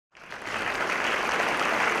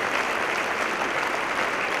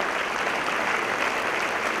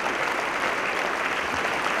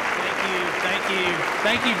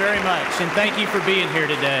Thank you very much, and thank you for being here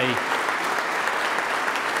today.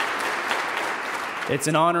 It's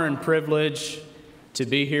an honor and privilege to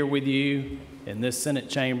be here with you in this Senate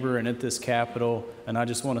chamber and at this Capitol, and I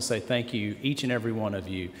just want to say thank you, each and every one of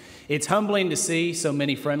you. It's humbling to see so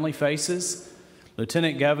many friendly faces.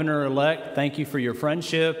 Lieutenant Governor-elect, thank you for your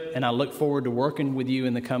friendship, and I look forward to working with you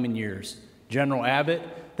in the coming years. General Abbott,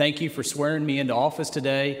 thank you for swearing me into office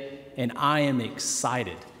today, and I am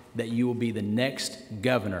excited that you will be the next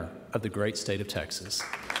governor of the great state of Texas.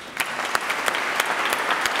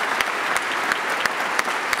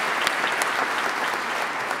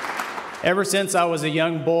 Ever since I was a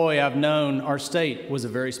young boy, I've known our state was a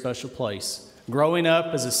very special place. Growing up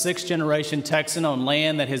as a sixth-generation Texan on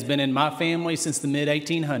land that has been in my family since the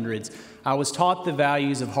mid-1800s, I was taught the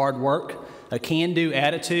values of hard work, a can-do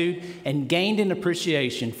attitude, and gained an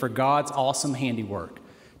appreciation for God's awesome handiwork.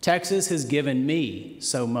 Texas has given me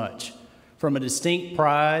so much, from a distinct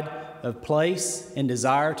pride of place and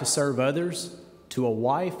desire to serve others, to a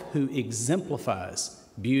wife who exemplifies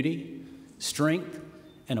beauty, strength,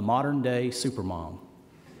 and a modern-day supermom.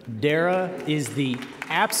 Dara is the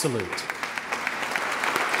absolute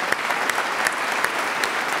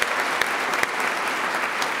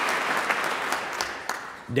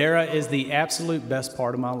best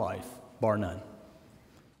part of my life, bar none.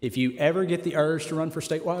 If you ever get the urge to run for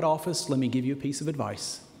statewide office, let me give you a piece of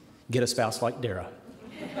advice. Get a spouse like Dara.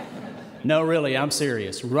 No, really, I'm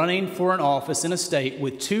serious. Running for an office in a state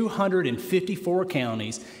with 254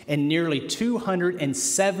 counties and nearly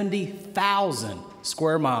 270,000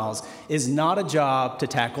 square miles is not a job to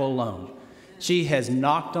tackle alone. She has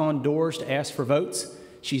knocked on doors to ask for votes.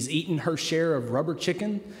 She's eaten her share of rubber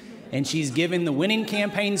chicken, and she's given the winning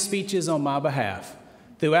campaign speeches on my behalf.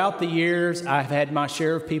 Throughout the years, I've had my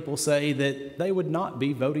share of people say that they would not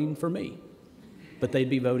be voting for me, but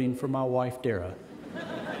they'd be voting for my wife, Dara.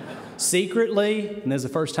 Secretly, and this is the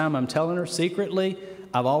first time I'm telling her, secretly,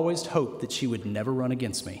 I've always hoped that she would never run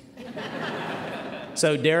against me.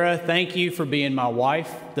 So, Dara, thank you for being my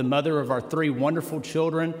wife, the mother of our 3 wonderful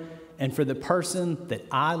children, and for the person that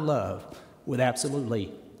I love with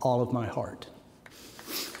absolutely all of my heart.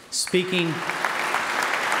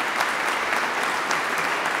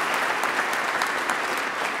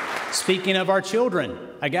 Speaking of our children,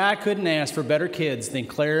 a guy couldn't ask for better kids than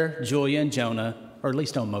Claire, Julia, and Jonah, or at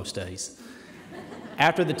least on most days.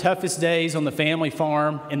 After the toughest days on the family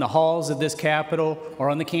farm, in the halls of this Capitol, or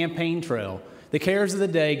on the campaign trail, the cares of the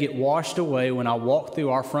day get washed away when I walk through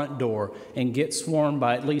our front door and get swarmed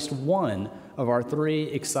by at least one of our 3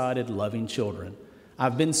 excited, loving children.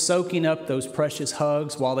 I've been soaking up those precious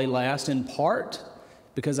hugs while they last, in part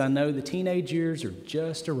because I know the teenage years are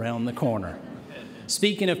just around the corner.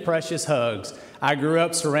 Speaking of precious hugs, I grew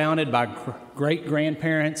up surrounded by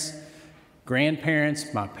great-grandparents,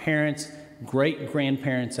 grandparents, my parents,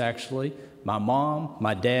 great-grandparents actually, my mom,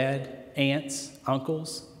 my dad, aunts,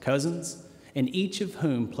 uncles, cousins, and each of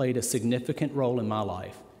whom played a significant role in my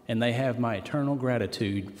life, and they have my eternal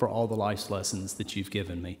gratitude for all the life lessons that you've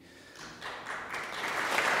given me.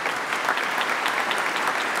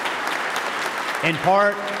 In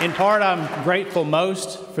part, I'm grateful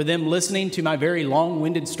most for them listening to my very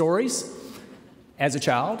long-winded stories as a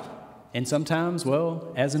child, and sometimes,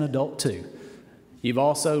 well, as an adult too. You've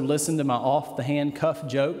also listened to my off-the-handcuff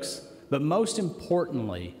jokes, but most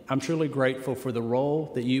importantly, I'm truly grateful for the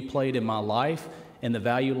role that you played in my life and the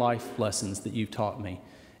value life lessons that you've taught me.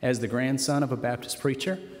 As the grandson of a Baptist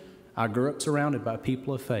preacher, I grew up surrounded by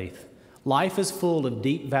people of faith. Life is full of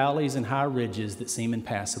deep valleys and high ridges that seem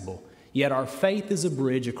impassable. Yet our faith is a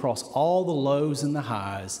bridge across all the lows and the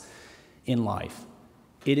highs in life.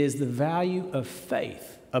 It is the value of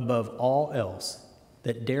faith above all else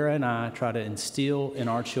that Dara and I try to instill in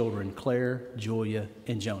our children, Claire, Julia,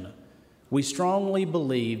 and Jonah. We strongly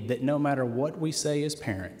believe that no matter what we say as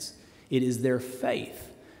parents, it is their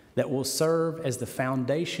faith that will serve as the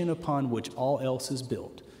foundation upon which all else is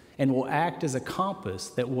built and will act as a compass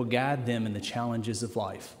that will guide them in the challenges of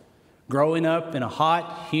life. Growing up in a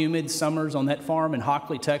hot, humid summers on that farm in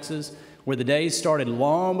Hockley, Texas, where the days started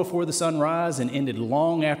long before the sunrise and ended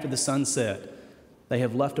long after the sun set, they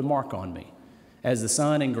have left a mark on me. As the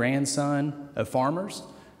son and grandson of farmers,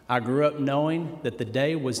 I grew up knowing that the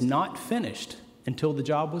day was not finished until the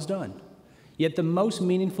job was done. Yet the most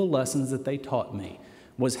meaningful lessons that they taught me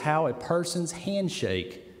was how a person's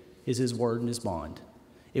handshake is his word and his bond.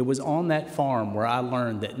 It was on that farm where I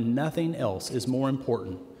learned that nothing else is more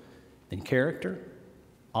important than character,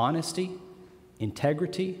 honesty,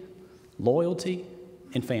 integrity, loyalty,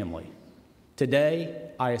 and family. Today,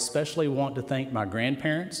 I especially want to thank my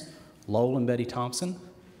grandparents, Lowell and Betty Thompson,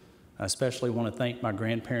 I especially want to thank my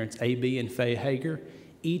grandparents, A.B. and Faye Hegar,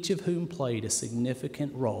 each of whom played a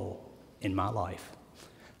significant role in my life.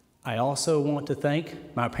 I also want to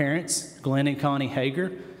thank my parents, Glenn and Connie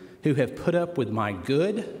Hegar, who have put up with my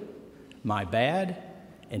good, my bad,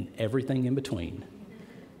 and everything in between.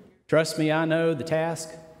 Trust me, I know the task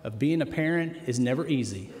of being a parent is never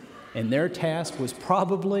easy, and their task was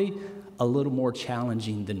probably a little more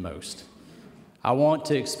challenging than most. I want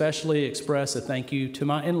to especially express a thank you to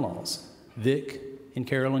my in-laws, Vic and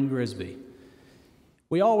Carolyn Grisby.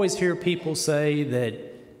 We always hear people say that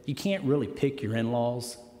you can't really pick your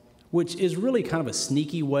in-laws, which is really kind of a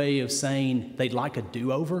sneaky way of saying they'd like a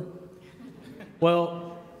do-over.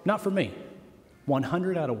 Well, not for me.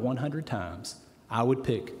 100 out of 100 times, I would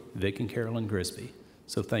pick Vic and Carolyn Grisby,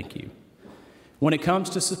 so thank you. When it comes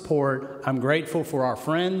to support, I'm grateful for our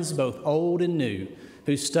friends, both old and new,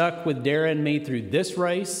 who stuck with Dara and me through this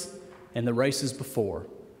race and the races before.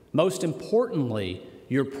 Most importantly,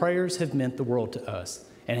 your prayers have meant the world to us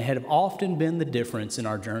and have often been the difference in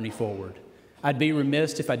our journey forward. I'd be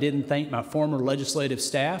remiss if I didn't thank my former legislative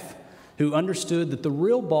staff, who understood that the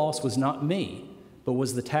real boss was not me, but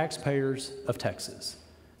was the taxpayers of Texas.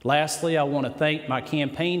 Lastly, I want to thank my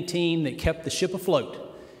campaign team that kept the ship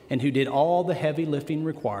afloat and who did all the heavy lifting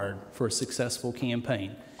required for a successful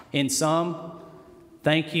campaign. In sum,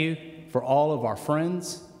 thank you for all of our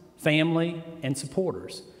friends, family, and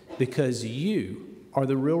supporters, because you are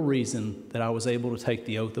the real reason that I was able to take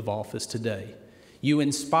the oath of office today. You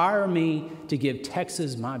inspire me to give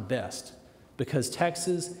Texas my best, because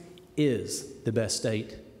Texas is the best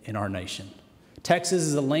state in our nation. Texas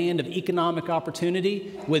is a land of economic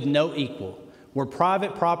opportunity with no equal, where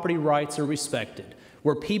private property rights are respected,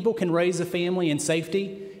 where people can raise a family in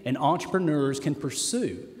safety and entrepreneurs can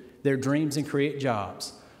pursue their dreams and create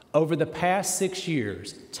jobs. Over the past 6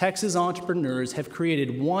 years, Texas entrepreneurs have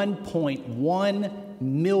created 1.1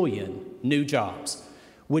 million new jobs,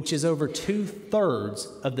 which is over 2/3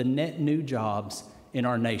 of the net new jobs in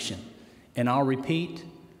our nation. And I'll repeat,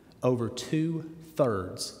 over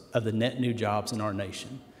 2/3 of the net new jobs in our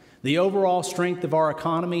nation. The overall strength of our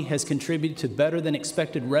economy has contributed to better than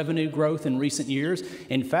expected revenue growth in recent years.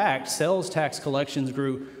 In fact, sales tax collections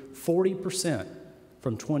grew 40%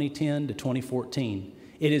 from 2010 to 2014.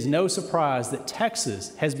 It is no surprise that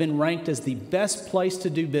Texas has been ranked as the best place to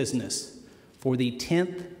do business for the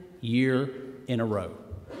 10th year in a row.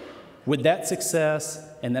 With that success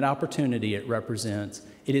and that opportunity it represents,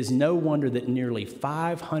 it is no wonder that nearly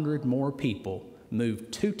 500 more people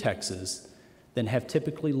moved to Texas than have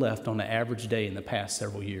typically left on an average day in the past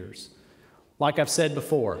several years. Like I've said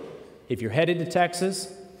before, if you're headed to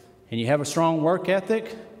Texas and you have a strong work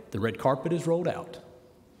ethic, the red carpet is rolled out.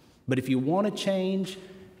 But if you want to change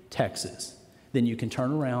Texas, then you can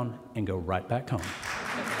turn around and go right back home.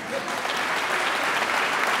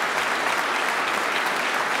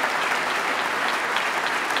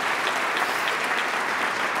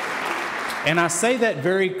 And I say that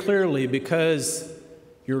very clearly because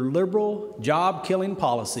your liberal, job-killing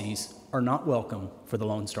policies are not welcome for the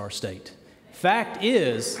Lone Star State. Fact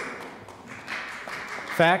is,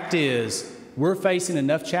 we're facing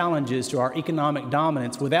enough challenges to our economic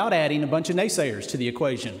dominance without adding a bunch of naysayers to the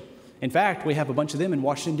equation. In fact, we have a bunch of them in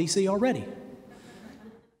Washington, D.C. already.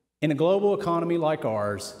 In a global economy like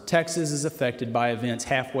ours, Texas is affected by events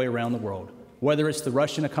halfway around the world, whether it's the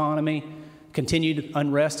Russian economy, continued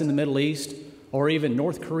unrest in the Middle East, or even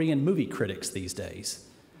North Korean movie critics these days.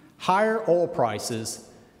 Higher oil prices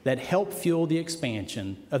that help fuel the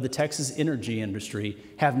expansion of the Texas energy industry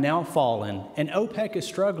have now fallen, and OPEC is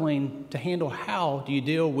struggling to handle how do you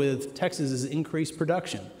deal with Texas's increased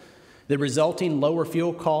production. The resulting lower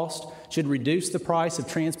fuel cost should reduce the price of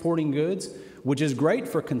transporting goods, which is great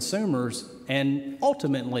for consumers and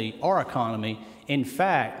ultimately our economy. In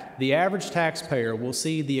fact, the average taxpayer will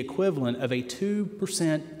see the equivalent of a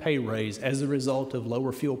 2% pay raise as a result of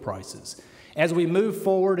lower fuel prices. As we move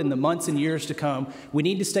forward in the months and years to come, we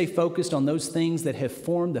need to stay focused on those things that have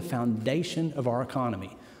formed the foundation of our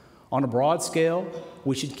economy. On a broad scale,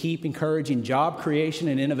 we should keep encouraging job creation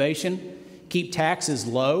and innovation, keep taxes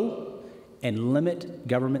low, and limit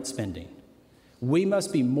government spending. We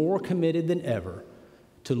must be more committed than ever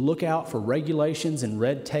to look out for regulations and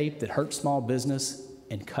red tape that hurt small business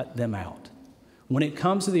and cut them out. When it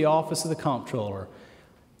comes to the office of the Comptroller,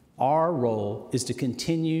 our role is to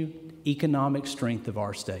continue economic strength of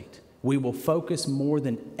our state. We will focus more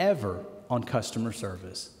than ever on customer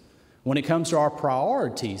service. When it comes to our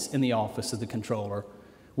priorities in the office of the Comptroller,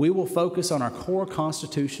 we will focus on our core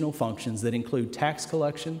constitutional functions that include tax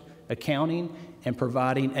collection, accounting, and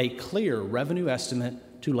providing a clear revenue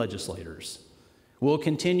estimate to legislators. We'll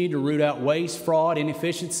continue to root out waste, fraud,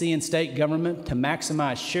 inefficiency in state government to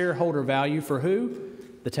maximize shareholder value for who?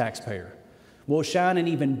 The taxpayer. We'll shine an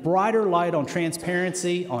even brighter light on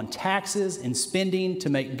transparency, on taxes and spending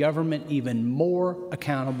to make government even more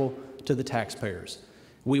accountable to the taxpayers.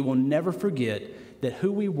 We will never forget that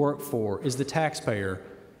who we work for is the taxpayer,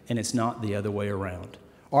 and it's not the other way around.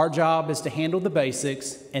 Our job is to handle the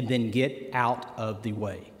basics and then get out of the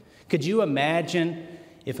way. Could you imagine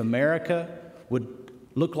if America would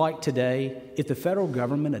look like today if the federal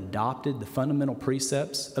government adopted the fundamental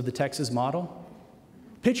precepts of the Texas model?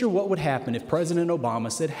 Picture what would happen if President Obama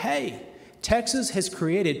said, hey, Texas has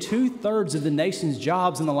created 2/3 of the nation's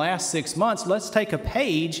jobs in the last 6 months. Let's take a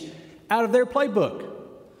page out of their playbook.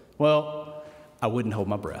 Well, I wouldn't hold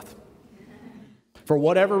my breath. For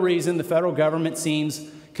whatever reason, the federal government seems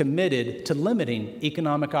committed to limiting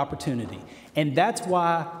economic opportunity. And that's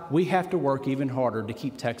why we have to work even harder to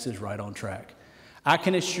keep Texas right on track. I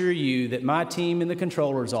can assure you that my team in the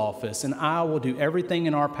Comptroller's office and I will do everything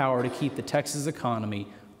in our power to keep the Texas economy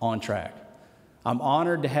on track. I'm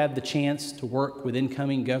honored to have the chance to work with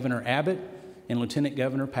incoming Governor Abbott and Lieutenant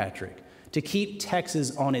Governor Patrick to keep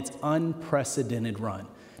Texas on its unprecedented run.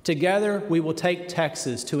 Together, we will take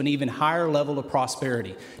Texas to an even higher level of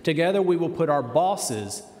prosperity. Together, we will put our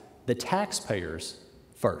bosses, the taxpayers,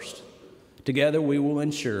 first. Together, we will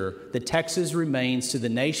ensure that Texas remains to the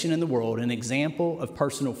nation and the world an example of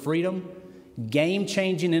personal freedom,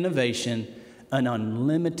 game-changing innovation, and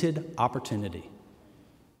unlimited opportunity.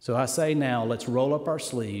 So I say now, let's roll up our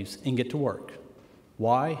sleeves and get to work.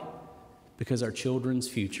 Why? Because our children's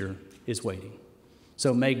future is waiting.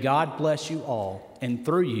 So may God bless you all, and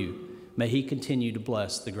through you, may He continue to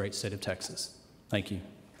bless the great state of Texas. Thank you.